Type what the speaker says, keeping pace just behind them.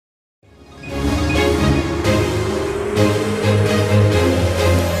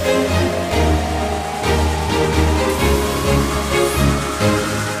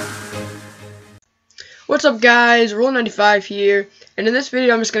What's up guys, Roll95 here, and in this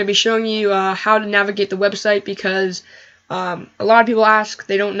video I'm just going to be showing you how to navigate the website because a lot of people ask,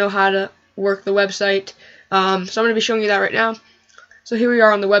 they don't know how to work the website, so I'm going to be showing you that right now. So here we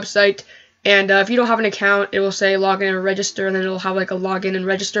are on the website, and if you don't have an account, it will say login or register, and then it will have like a login and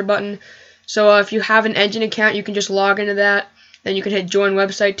register button. So if you have an Engine account, you can just log into that, then you can hit join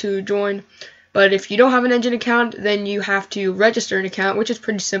website to join. But if you don't have an Engine account, then you have to register an account, which is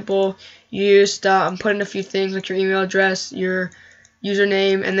pretty simple. You just put in a few things like your email address, your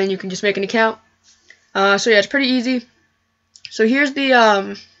username, and then you can just make an account. So yeah, it's pretty easy. So here's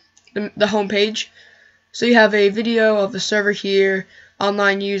the home page. So you have a video of the server here,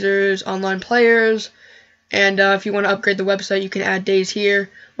 online users, online players, and if you want to upgrade the website, you can add days here.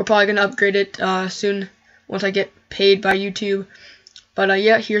 We're probably going to upgrade it soon once I get paid by YouTube. But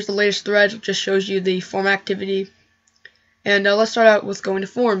yeah, here's the latest thread. It just shows you the form activity. And let's start out with going to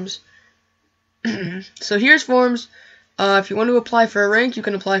forms. So here's forms. If you want to apply for a rank, you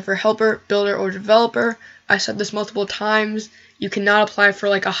can apply for helper, builder, or developer. I said this multiple times. You cannot apply for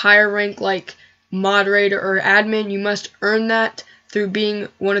like a higher rank like moderator or admin. You must earn that through being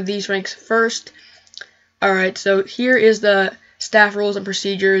one of these ranks first. Alright, so here is the staff rules and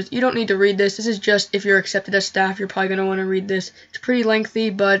procedures. You don't need to read this. This is just if you're accepted as staff, you're probably going to want to read this. It's pretty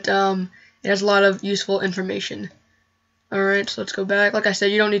lengthy, but it has a lot of useful information. Alright, so let's go back. Like I said,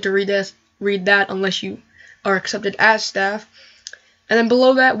 you don't need to read that unless you are accepted as staff. And then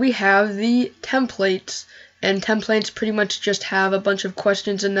below that we have the templates, and templates pretty much just have a bunch of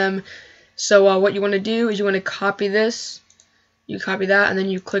questions in them. So what you want to do is you want to copy this, you copy that, and then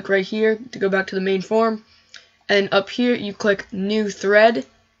you click right here to go back to the main form, and up here you click new thread.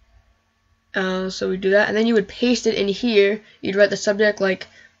 So we do that, and then you would paste it in here. You'd write the subject like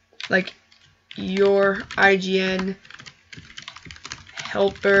your IGN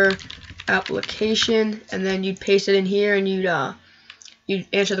helper application, and then you'd paste it in here, and you'd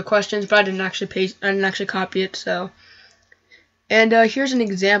answer the questions. But I didn't actually copy it. So, and here's an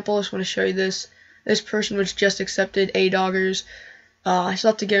example. I just want to show you this. This person was just accepted A-Doggers. I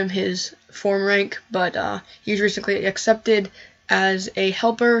still have to give him his form rank, but he's recently accepted as a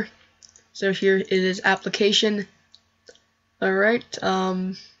helper. So here is his application. Alright,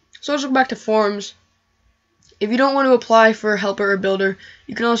 so let's go back to forms. If you don't want to apply for helper or builder,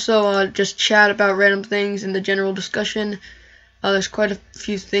 you can also just chat about random things in the general discussion. There's quite a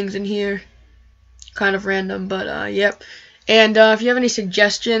few things in here, kind of random, but yep. And if you have any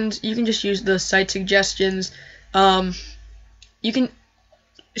suggestions, you can just use the site suggestions. You can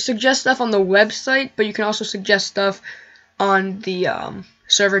suggest stuff on the website, but you can also suggest stuff on the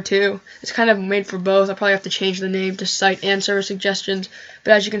server too. It's kind of made for both. I'll probably have to change the name to site and server suggestions,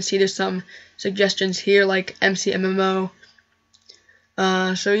 but as you can see, there's some suggestions here like MCMMO.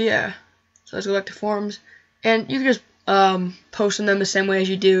 So yeah, so let's go back to forums, and you can just post in them the same way as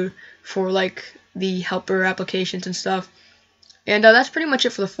you do for like the helper applications and stuff. And that's pretty much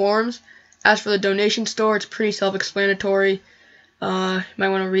it for the forums. As for the donation store, it's pretty self-explanatory. You might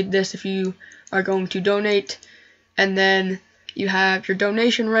want to read this if you are going to donate. And then you have your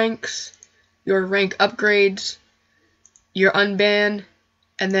donation ranks, your rank upgrades, your unban,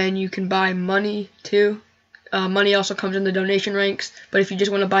 and then you can buy money too. Money also comes in the donation ranks, but if you just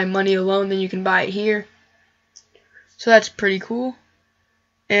want to buy money alone, then you can buy it here. So that's pretty cool.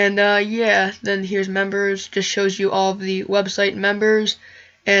 And yeah, then here's members. Just shows you all of the website members.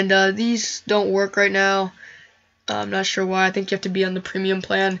 And these don't work right now. I'm not sure why. I think you have to be on the premium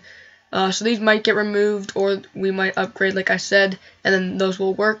plan. So these might get removed, or we might upgrade like I said, and then those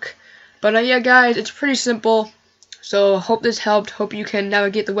will work. But yeah guys, it's pretty simple. So hope this helped. Hope you can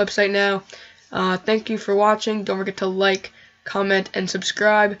navigate the website now. Thank you for watching. Don't forget to like, comment, and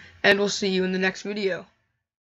subscribe, and we'll see you in the next video.